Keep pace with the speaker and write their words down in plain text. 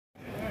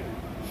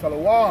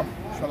Shalom,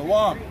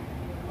 shalom.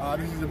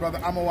 This is your brother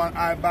Amawan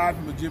Ibad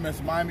from the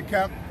GMS Miami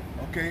camp.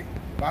 Okay,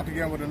 back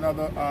again with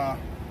another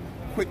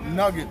quick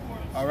nugget.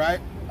 All right.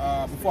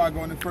 Before I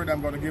go any further,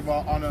 I'm going to give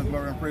all honor and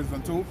glory and praise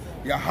unto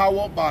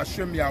Yahweh,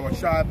 Ba'ashim, Yahweh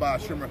Shai,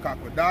 Ba'ashim,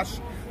 Rakakwadash.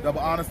 Double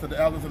honors to the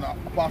elders and the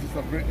apostles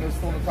of greatness,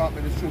 who taught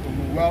me this truth and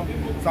rule well.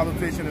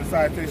 Salutation and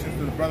salutations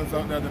to the brothers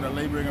out there that are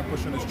laboring and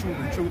pushing this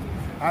truth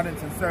and in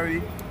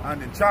sincerity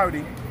and in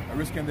charity, and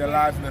risking their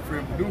lives and their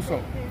freedom to do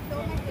so.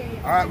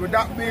 All right, with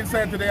that being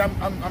said, today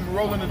I'm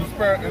rolling in the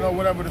spirit, you know,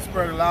 whatever the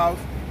spirit allows,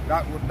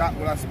 that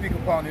what I speak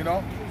upon, you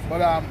know.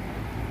 But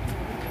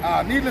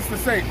needless to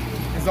say,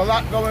 there's a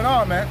lot going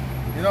on, man.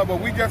 You know,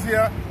 but we just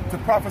here to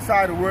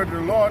prophesy the word of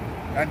the Lord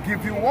and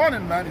give you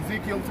warning, man.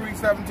 Ezekiel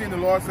 3:17, the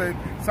Lord said,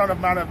 Son of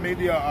man, I've made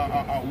you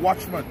a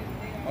watchman,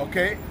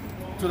 okay,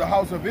 to the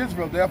house of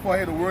Israel. Therefore,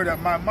 hear the word at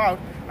my mouth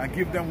and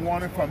give them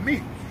warning from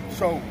me.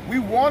 So we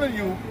warning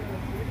you,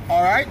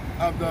 all right,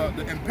 of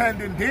the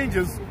impending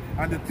dangers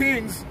and the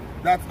things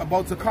that's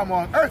about to come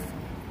on earth,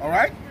 all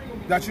right?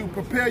 That you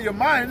prepare your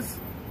minds,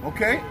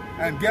 okay,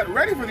 and get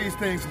ready for these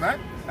things, man,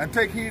 and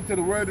take heed to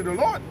the word of the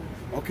Lord,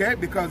 okay?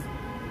 Because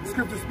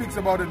Scripture speaks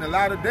about in the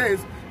latter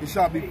days, it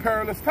shall be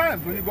perilous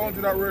times. When you go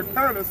into that word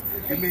perilous,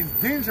 it means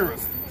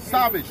dangerous,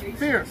 savage,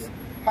 fierce,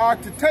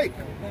 hard to take,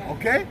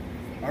 okay?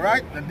 All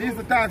right? And these are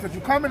the times that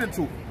you're coming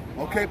into,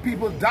 okay?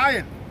 People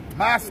dying,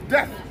 mass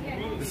death.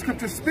 The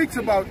Scripture speaks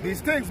about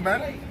these things,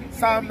 man.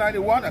 Psalm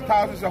 91,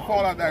 1,000 shall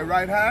fall at thy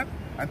right hand,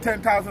 and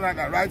 10,000 at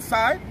thy right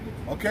side,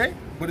 okay?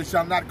 But it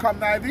shall not come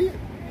nigh thee.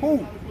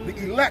 Who? The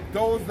elect,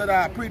 those that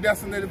are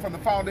predestinated from the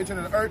foundation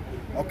of the earth,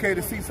 okay,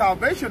 to see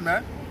salvation,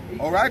 man.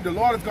 All right? The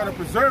Lord is going to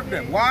preserve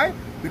them. Why?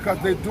 Because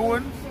they're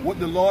doing what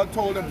the Lord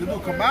told them to do,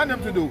 command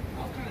them to do.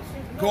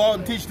 Go out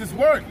and teach this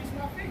word,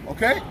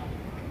 okay?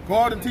 Go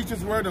out and teach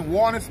this word and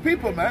warn his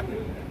people, man.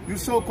 You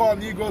so-called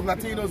Negroes,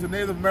 Latinos, and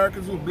Native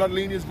Americans whose blood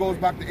lineage goes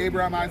back to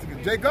Abraham, Isaac,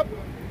 and Jacob,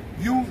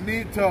 you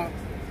need to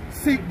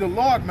seek the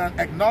Lord, man.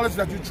 Acknowledge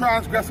that you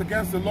transgress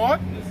against the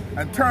Lord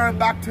and turn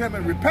back to him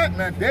and repent,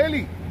 man,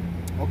 daily,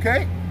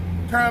 okay?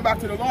 Turn back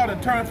to the Lord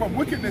and turn from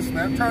wickedness,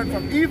 man. Turn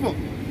from evil,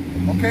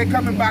 okay?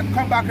 Come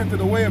back into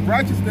the way of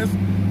righteousness.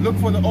 Look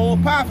for the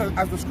old path,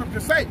 as the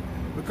Scriptures say,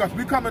 because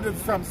we come into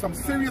some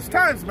serious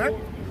times, man.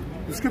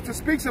 The Scripture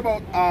speaks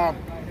about,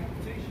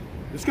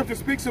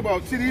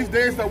 see, these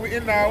days that we're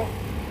in now,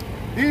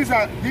 these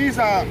are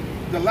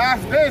the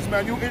last days,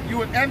 man.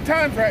 You in end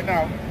times right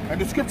now, and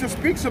the Scripture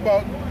speaks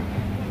about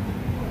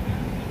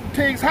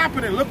things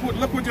happening. Look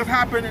what just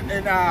happened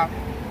in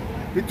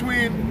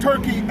between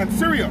Turkey and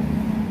Syria.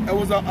 It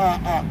was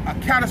a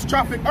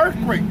catastrophic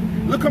earthquake.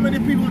 Look how many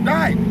people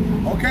died.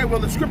 Okay, well,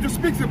 the Scripture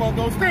speaks about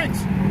those things.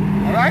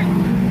 All right?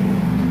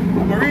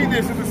 I'm going to read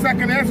this in the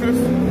 2nd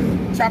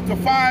Ezra, chapter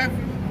 5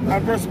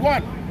 and verse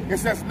 1. It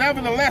says,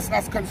 nevertheless,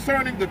 as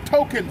concerning the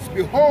tokens,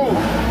 behold,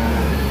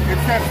 it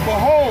says,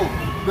 behold,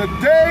 the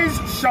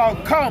days shall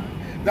come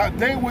that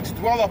they which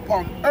dwell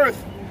upon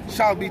earth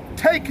shall be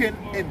taken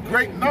in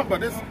great number.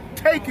 This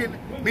taken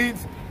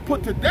means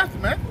put to death,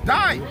 man,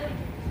 die.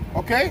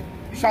 Okay?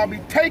 Shall be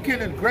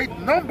taken in great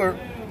number,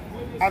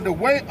 and the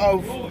way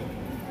of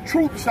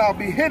truth shall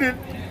be hidden,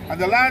 and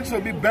the land shall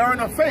be barren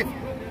of faith.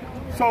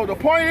 So the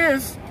point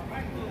is,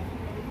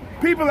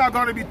 people are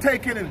going to be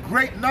taken in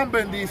great number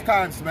in these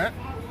times, man.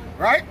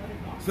 Right?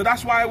 So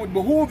that's why it would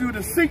behoove you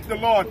to seek the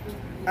Lord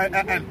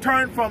and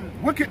turn from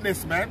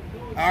wickedness, man.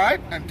 All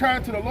right? And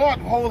turn to the Lord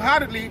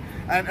wholeheartedly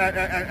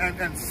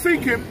and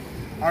seek him,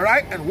 all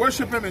right? And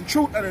worship him in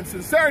truth and in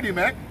sincerity,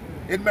 man.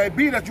 It may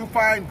be that you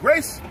find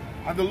grace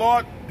and the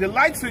Lord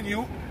delights in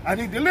you and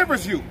he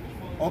delivers you,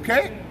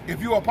 okay?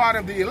 If you are part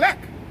of the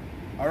elect,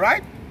 all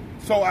right?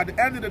 So at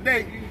the end of the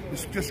day,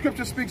 the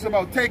Scripture speaks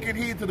about taking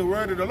heed to the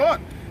word of the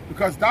Lord,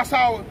 because that's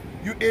how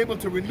you're able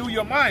to renew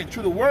your mind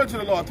through the words of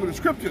the Lord, through the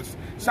Scriptures.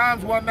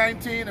 Psalms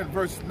 119 and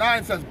verse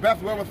 9 says,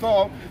 Beth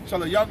wherewithal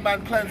shall a young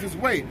man cleanse his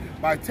way,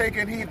 by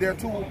taking heed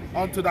thereto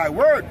unto thy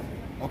word.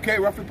 Okay,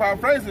 roughly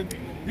paraphrasing,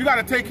 you got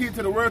to take heed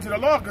to the words of the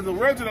Lord, because the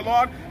words of the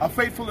Lord are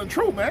faithful and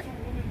true, man.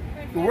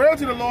 The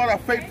words of the Lord are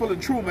faithful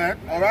and true, man,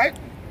 all right?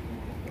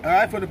 All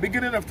right, from the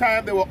beginning of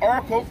time, they were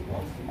oracles,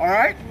 all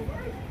right?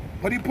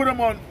 But he put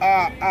them on,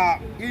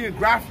 he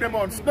grafted them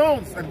on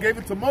stones and gave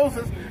it to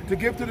Moses to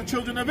give to the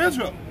children of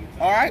Israel.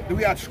 All right,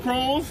 we had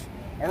scrolls,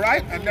 all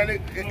right, and then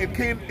it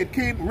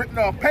came written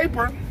on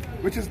paper,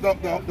 which is the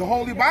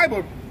Holy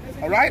Bible,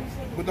 all right.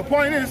 But the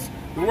point is,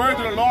 the word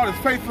of the Lord is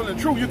faithful and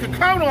true. You can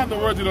count on the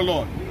words of the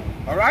Lord,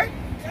 all right.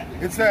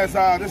 It says,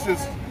 this is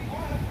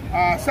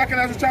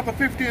 2nd Ezra chapter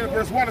 15 and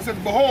verse 1. It says,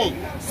 behold,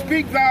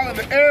 speak thou in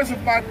the ears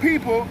of my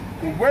people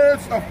the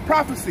words of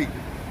prophecy.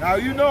 Now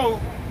you know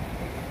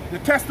the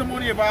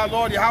testimony of our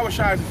Lord Yahweh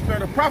Shai is the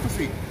spirit of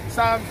prophecy.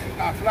 Psalms,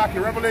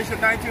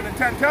 Revelation 19 and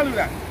 10 tell you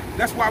that.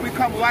 That's why we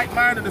come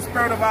like-minded in the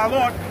spirit of our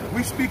Lord.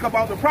 We speak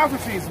about the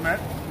prophecies, man.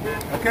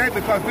 Okay?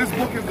 Because this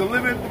book is a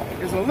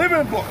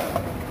living book.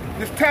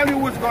 Just tell you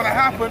what's going to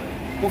happen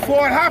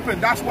before it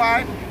happened. That's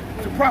why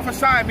to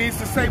prophesy means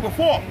to say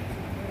before.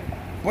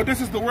 But this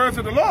is the words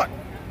of the Lord.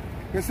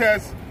 It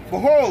says,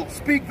 Behold,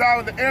 speak thou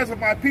in the ears of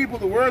my people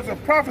the words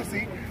of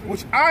prophecy,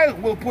 which I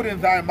will put in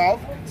thy mouth,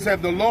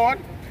 said the Lord,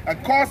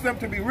 and cause them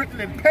to be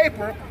written in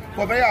paper,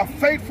 for they are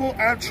faithful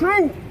and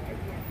true.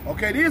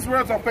 Okay, these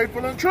words are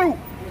faithful and true.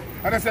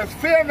 And it says,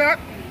 fear not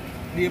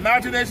the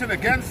imagination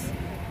against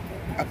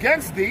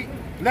thee,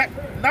 let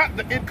not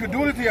the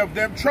incredulity of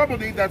them trouble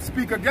thee that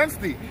speak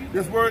against thee.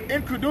 This word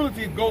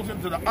incredulity goes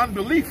into the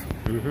unbelief.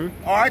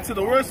 All right, so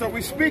the words that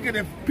we speak, and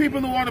if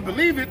people don't want to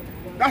believe it,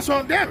 that's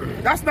on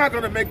them. That's not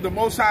going to make the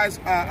Most High's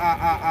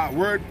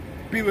word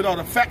be without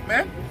effect,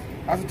 man.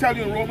 As I tell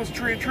you in Romans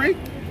 3:3,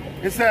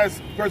 it says,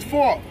 verse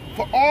 4,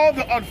 for all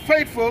the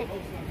unfaithful,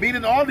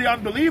 meaning all the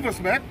unbelievers,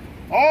 man,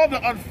 all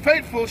the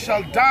unfaithful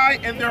shall die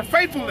in their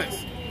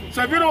faithfulness.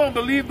 So if you don't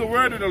believe the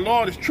word of the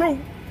Lord is true,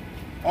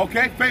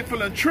 okay,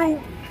 faithful and true,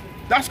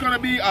 that's going to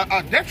be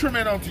a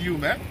detriment unto you,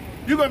 man.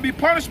 You're going to be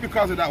punished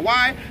because of that.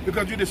 Why?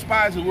 Because you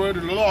despise the word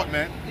of the Lord,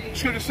 man.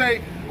 Scripture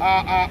say,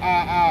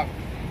 my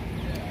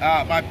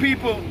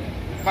people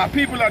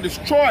are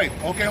destroyed.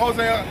 Okay,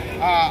 Hosea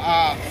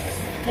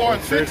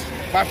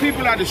 4:6. My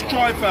people are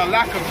destroyed for a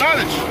lack of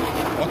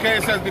knowledge. Okay,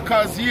 it says,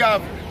 because ye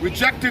have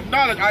rejected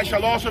knowledge, I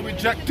shall also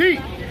reject thee,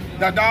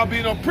 that thou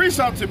be no priest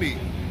unto me.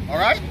 All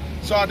right.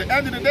 So at the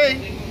end of the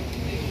day,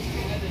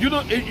 you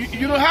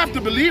don't have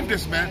to believe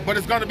this, man, but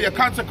it's going to be a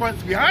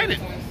consequence behind it.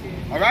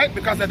 All right,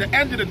 because at the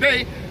end of the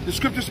day, the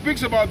scripture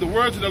speaks about the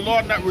words of the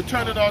Lord not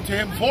returning unto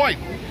him void.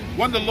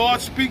 When the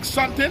Lord speaks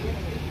something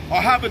or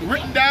have it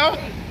written down,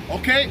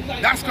 okay,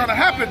 that's going to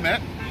happen,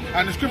 man.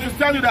 And the scriptures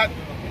tell you that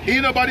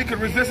ain't nobody can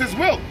resist his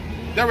will.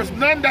 There is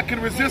none that can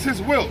resist his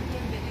will.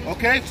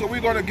 Okay, so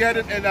we're going to get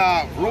it in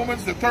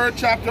Romans, the 3rd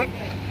chapter.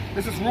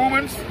 This is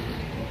Romans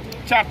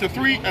chapter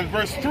 3 and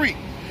verse 3.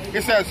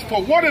 It says,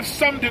 for what if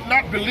some did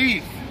not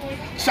believe?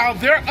 Shall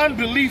their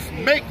unbelief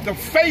make the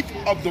faith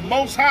of the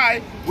Most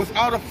High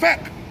without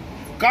effect?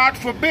 God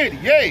forbid.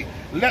 Yea,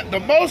 let the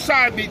Most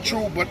High be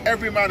true, but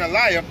every man a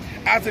liar,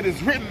 as it is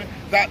written,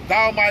 that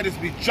thou mightest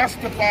be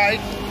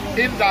justified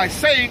in thy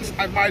sayings,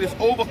 and mightest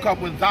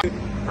overcome when thou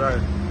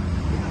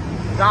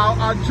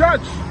art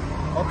judged.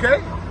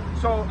 Okay?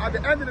 So at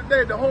the end of the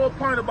day, the whole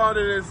point about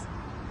it is,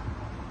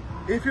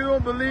 if you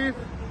don't believe,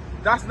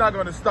 that's not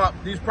going to stop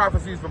these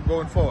prophecies from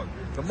going forward.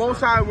 The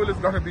Most High will is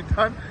going to be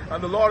done,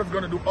 and the Lord is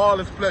going to do all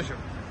his pleasure.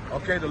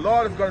 Okay, the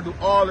Lord is going to do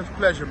all his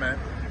pleasure, man.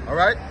 All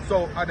right,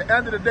 so at the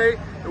end of the day,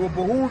 it will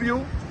behoove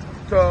you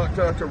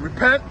to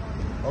repent,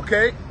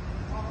 okay?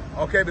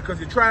 Okay, because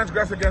you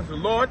transgress against the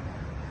Lord.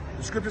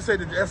 The scriptures say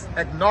to just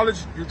acknowledge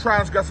you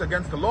transgress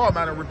against the Lord,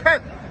 man, and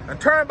repent and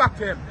turn back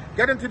to him.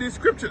 Get into these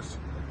scriptures,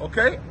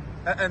 okay?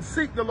 And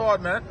seek the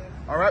Lord, man,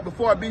 all right,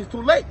 before it be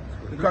too late.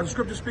 Because the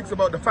scripture speaks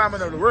about the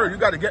famine of the word. You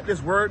got to get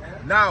this word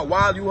now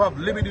while you have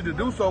liberty to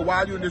do so,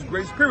 while you're in this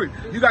grace period.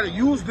 You got to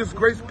use this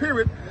grace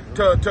period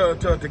to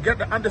get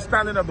the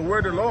understanding of the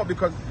word of the Lord,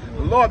 because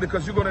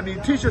you're going to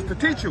need teachers to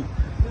teach you.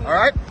 All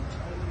right?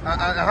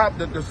 And have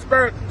the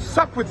Spirit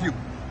sup with you.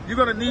 You're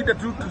going to need to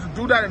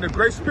do that in the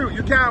grace period.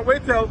 You can't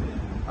wait till,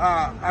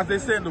 as they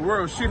say in the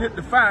world, shit hit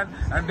the fan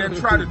and then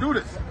try to do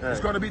this.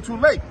 It's going to be too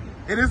late.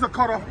 It is a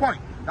cutoff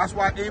point. That's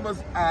why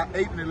Amos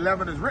 8 and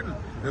 11 is written.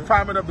 The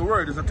famine of the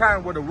word is a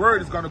time where the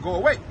word is going to go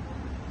away.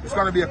 It's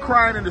going to be a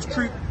crying in the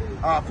street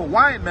for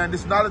wine, man.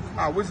 This knowledge,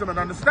 wisdom, and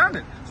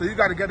understanding. So you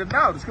got to get it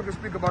now. The scriptures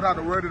speak about how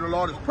the word of the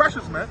Lord is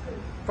precious, man.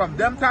 From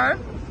them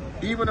time,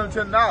 even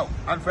until now,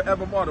 and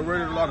forevermore, the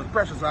word of the Lord is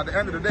precious. So at the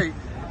end of the day,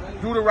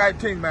 do the right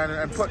thing, man,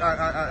 and put.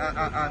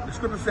 The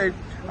scriptures say,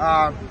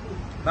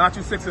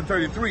 Matthew 6 and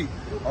 33.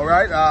 All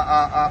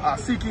right,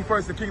 seek ye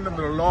first the kingdom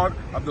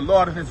of the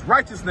Lord and his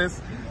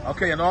righteousness.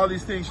 Okay, and all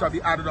these things shall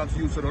be added unto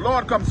you. So the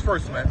Lord comes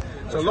first, man.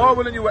 So Lord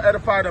willing, you will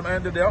edify them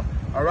and there.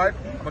 All right,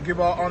 I'm gonna give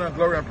all honor and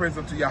glory and praise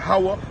unto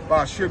Yahweh,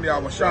 Ba'ashim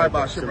Yahweh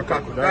Ba'ashim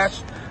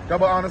Rakakudash.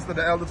 Double honors to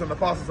the elders and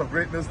apostles of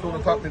greatness who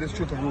have taught me this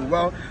truth and rule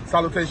well.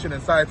 Salutation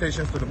and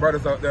salutations to the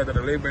brothers out there that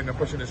are laboring and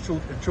pushing this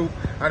truth in truth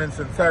and in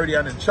sincerity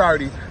and in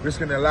charity,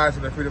 risking their lives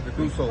and their freedom to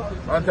do so.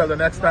 Until the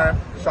next time,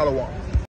 Shalom.